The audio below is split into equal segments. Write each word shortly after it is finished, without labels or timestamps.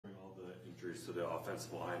injuries to the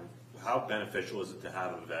offensive line. How beneficial is it to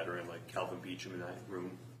have a veteran like Kelvin Beachum in that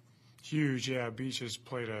room? Huge, yeah. Beach has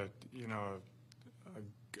played a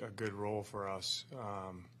good role for us.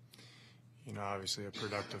 Obviously a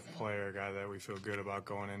productive player, a guy that we feel good about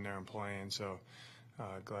going in there and playing. So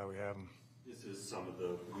glad we have him. This is some of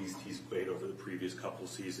the least he's played over the previous couple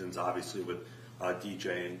seasons, obviously with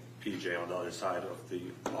DJ and PJ on the other side of the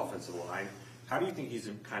offensive line. How do you think he's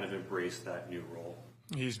kind of embraced that new role?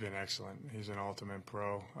 He's been excellent. He's an ultimate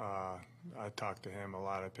pro. I talk to him a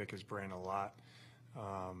lot. I pick his brain a lot.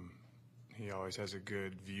 He always has a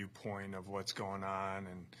good viewpoint of what's going on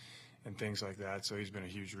and things like that. So he's been a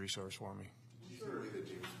huge resource for me. Is there a way that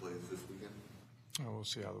James plays this weekend? We'll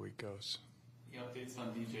see how the week goes. Any updates on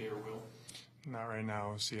DJ or Will? Not right now.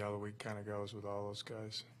 We'll see how the week kind of goes with all those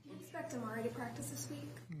guys. Do you expect Amari to practice this week?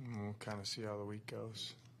 We'll kind of see how the week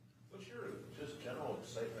goes. What's your just general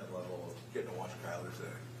excitement level of getting to watch Kyler today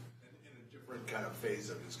in a different kind of phase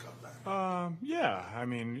of his comeback? Yeah, I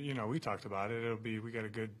mean, we talked about it. We got a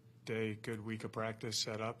good day, good week of practice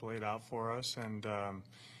set up, laid out for us, and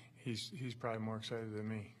he's probably more excited than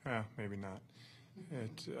me. Maybe not.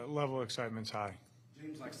 Level of excitement's high.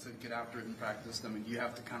 James likes to get after it in practice. I mean, you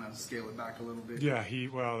have to kind of scale it back a little bit. Yeah,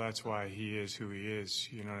 that's why he is who he is.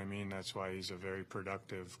 You know what I mean? That's why he's a very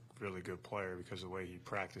productive, really good player, because of the way he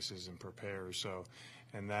practices and prepares. So,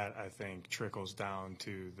 and that, I think, trickles down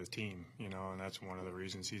to the team, and that's one of the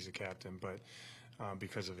reasons he's a captain. But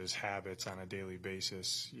because of his habits on a daily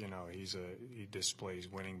basis, he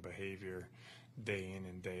displays winning behavior day in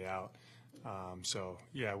and day out. So,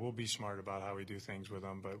 yeah, we'll be smart about how we do things with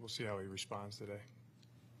him, but we'll see how he responds today.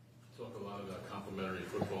 Talk a lot about complementary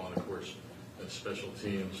football and, of course, special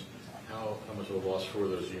teams. How much of a loss for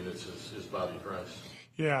those units is Bobby Price?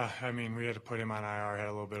 Yeah, I mean, we had to put him on IR, had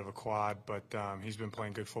a little bit of a quad, but he's been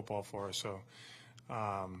playing good football for us, so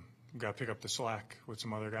got to pick up the slack with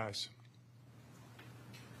some other guys.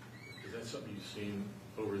 Is that something you've seen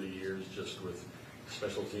over the years just with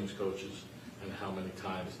special teams coaches and how many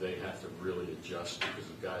times they have to really adjust because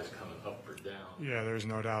of guys coming up or down? Yeah, there's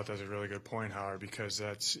no doubt. That's a really good point, Howard, because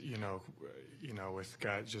that's, with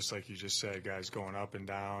guys, just like you just said, guys going up and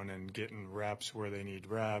down and getting reps where they need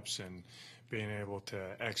reps and being able to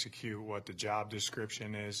execute what the job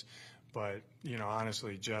description is. But,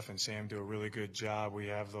 honestly, Jeff and Sam do a really good job. We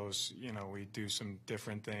have those, we do some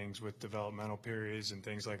different things with developmental periods and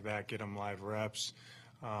things like that, get them live reps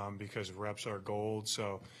because reps are gold.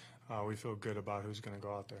 So we feel good about who's going to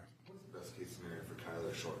go out there. What's the best case scenario for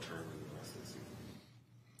Kyler short term in the rest of the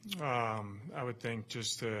season? I would think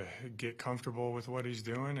just to get comfortable with what he's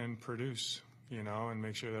doing and produce, and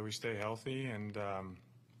make sure that we stay healthy, and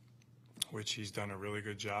which he's done a really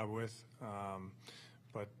good job with.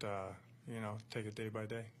 But take it day by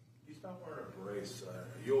day. He's not wearing a brace. Are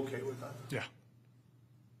you okay with that? Yeah.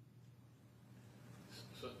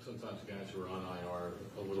 Sometimes guys who are on IR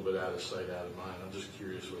a little bit out of sight, out of mind. I'm just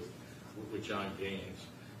curious with John Gaines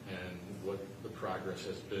and what the progress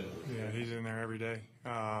has been. Yeah, he's in there every day.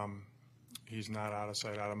 He's not out of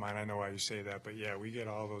sight, out of mind. I know why you say that, but yeah, we get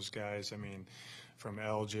all those guys. I mean, from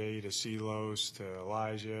LJ to Celos to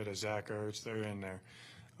Elijah to Zach Ertz, they're in there.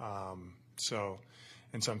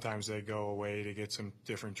 And sometimes they go away to get some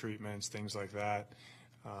different treatments, things like that.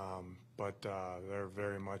 But they're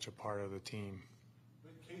very much a part of the team.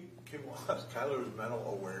 Kyler's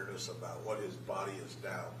mental awareness about what his body is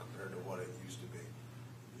now compared to what it used to be.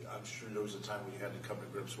 I'm sure there was a time when you had to come to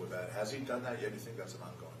grips with that. Has he done that yet? Do you think that's an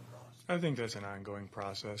ongoing process? I think that's an ongoing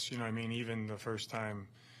process. Even the first time,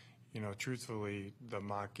 truthfully, the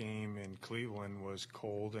mock game in Cleveland was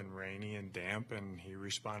cold and rainy and damp, and he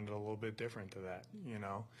responded a little bit different to that,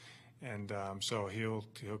 And so he'll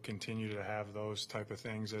continue to have those type of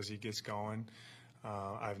things as he gets going.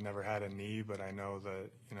 I've never had a knee, but I know that,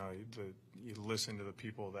 you listen to the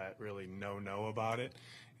people that really know about it,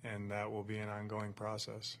 and that will be an ongoing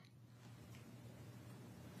process.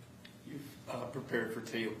 You've prepared for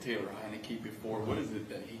Taylor Heineke before. What is it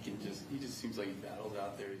that he just seems like he battles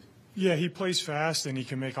out there? Yeah, he plays fast and he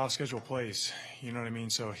can make off-schedule plays. You know what I mean?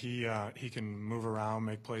 So he can move around,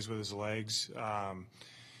 make plays with his legs.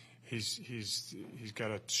 He's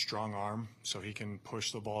got a strong arm, so he can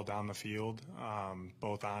push the ball down the field,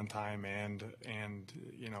 both on time and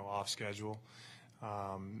off schedule.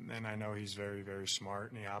 And I know he's very, very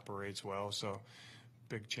smart and he operates well. So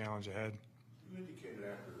big challenge ahead. You indicated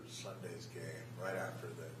after Sunday's game, right after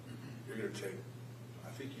that, you're going to take.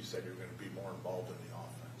 I think you said you're going to be more involved in the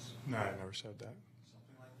offense. No, I never said that.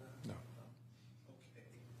 Something like that. No. Okay.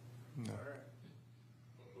 No. All right.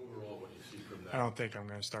 Overall, what do you see from that? I don't think I'm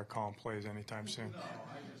going to start calling plays anytime soon. No, I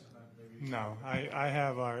guess maybe No, I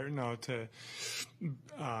have our to,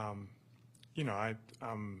 I've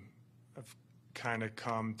kind of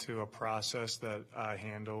come to a process that I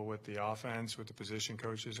handle with the offense, with the position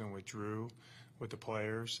coaches, and with Drew, with the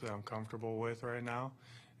players that I'm comfortable with right now,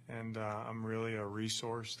 and I'm really a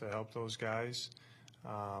resource to help those guys.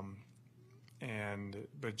 But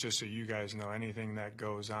just so you guys know, anything that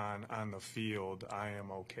goes on the field, I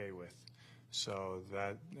am okay with. So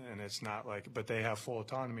that, and it's not like, but they have full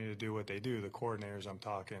autonomy to do what they do, the coordinators I'm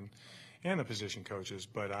talking, and the position coaches,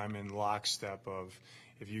 but I'm in lockstep of,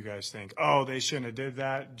 if you guys think, oh, they shouldn't have did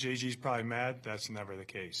that, JG's probably mad, that's never the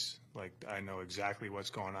case. Like, I know exactly what's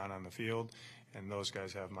going on the field, and those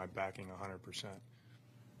guys have my backing 100%.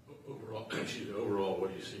 Overall,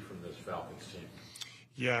 what do you see from this Falcons team?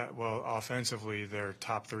 Yeah, well, offensively, they're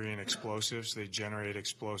top 3 in explosives. They generate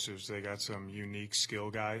explosives. They got some unique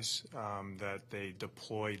skill guys that they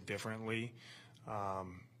deploy differently.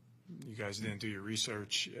 You guys didn't do your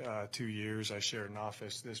research. 2 years, I shared an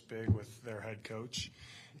office this big with their head coach,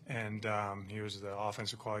 and he was the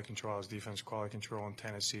offensive quality control, I was defensive quality control in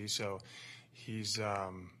Tennessee. So he's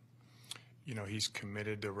he's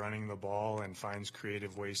committed to running the ball and finds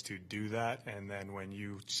creative ways to do that. And then when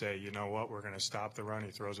you say, you know what, we're going to stop the run,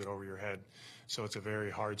 he throws it over your head. So it's a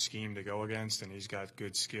very hard scheme to go against, and he's got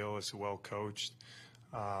good skill. It's well coached.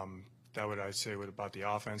 That would I say about the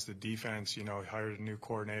offense. The defense, hired a new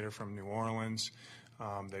coordinator from New Orleans.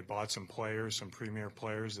 They bought some players, some premier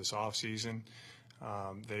players this offseason.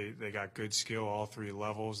 They got good skill all 3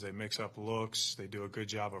 levels. They mix up looks. They do a good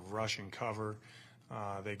job of rushing cover.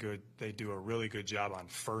 They do a really good job on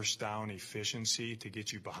first down efficiency to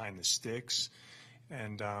get you behind the sticks.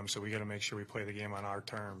 And so we got to make sure we play the game on our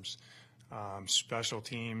terms. Special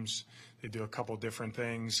teams, they do a couple different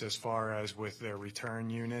things as far as with their return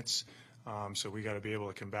units. So we got to be able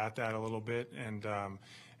to combat that a little bit.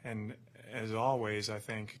 And as always, I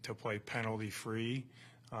think to play penalty free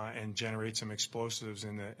and generate some explosives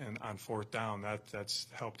on fourth down, that's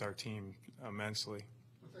helped our team immensely.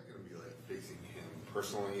 What's that going to be like facing him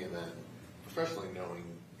personally and then professionally, knowing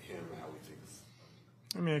him, how he thinks?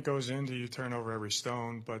 I mean, it goes into you turn over every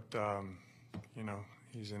stone, but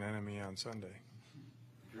he's an enemy on Sunday.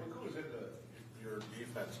 What goes into your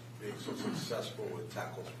defense being so successful with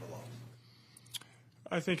tackles for loss?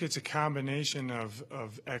 I think it's a combination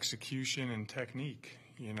of execution and technique,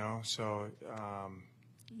 So,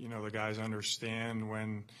 the guys understand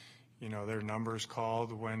when, their number's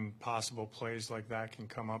called, when possible plays like that can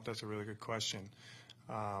come up. That's a really good question.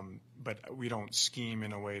 But we don't scheme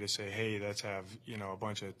in a way to say, hey, let's have, a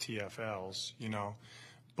bunch of TFLs,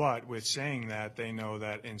 But with saying that, they know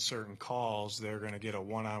that in certain calls, they're going to get a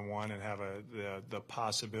one-on-one and have the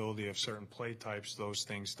possibility of certain play types, those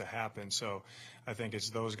things to happen. So I think it's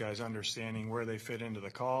those guys understanding where they fit into the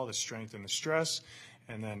call, the strength and the stress,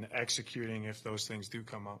 and then executing if those things do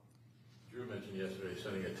come up. Drew mentioned yesterday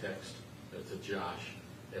sending a text to Josh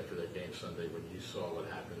after that game Sunday when you saw what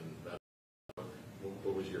happened.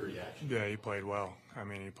 What was your reaction? Yeah, he played well. I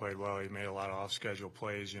mean, he played well. He made a lot of off-schedule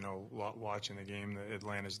plays, watching the game, the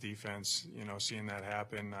Atlanta's defense, seeing that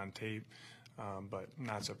happen on tape, but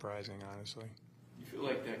not surprising, honestly. You feel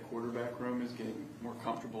like that quarterback room is getting more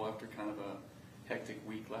comfortable after kind of a hectic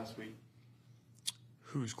week last week?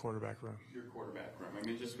 Whose quarterback room? Your quarterback room. I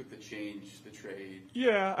mean, just with the change, the trade.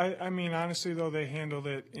 Yeah, I mean, honestly, though, they handled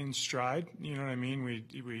it in stride. You know what I mean? We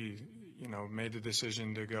made the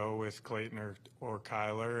decision to go with Clayton or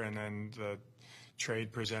Kyler, and then the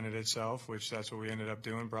trade presented itself, which that's what we ended up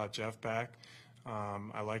doing, brought Jeff back.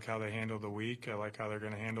 I like how they handled the week. I like how they're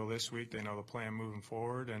going to handle this week. They know the plan moving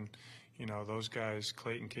forward. And, those guys,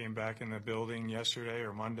 Clayton came back in the building yesterday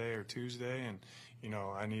or Monday or Tuesday, and,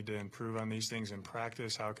 I need to improve on these things in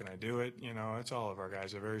practice. How can I do it? It's all of our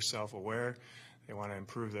guys. They're very self-aware. They want to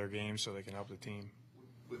improve their game so they can help the team.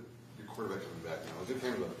 With your quarterback coming back now, is it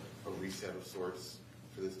kind of a reset of sorts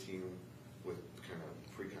for this team with kind of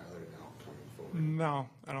pre-Kyler now coming forward? No,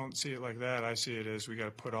 I don't see it like that. I see it as we got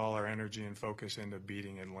to put all our energy and focus into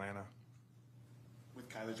beating Atlanta. With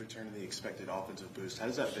Kyler's return and the expected offensive boost, how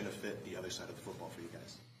does that benefit the other side of the football for you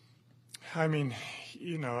guys? I mean,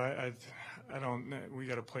 I don't. We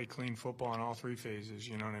got to play clean football in all 3 phases.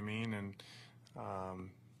 You know what I mean? And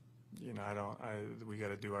we got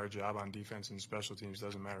to do our job on defense and special teams.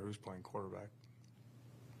 Doesn't matter who's playing quarterback.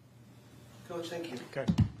 Coach, thank you. Okay.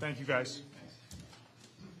 Thank you, guys.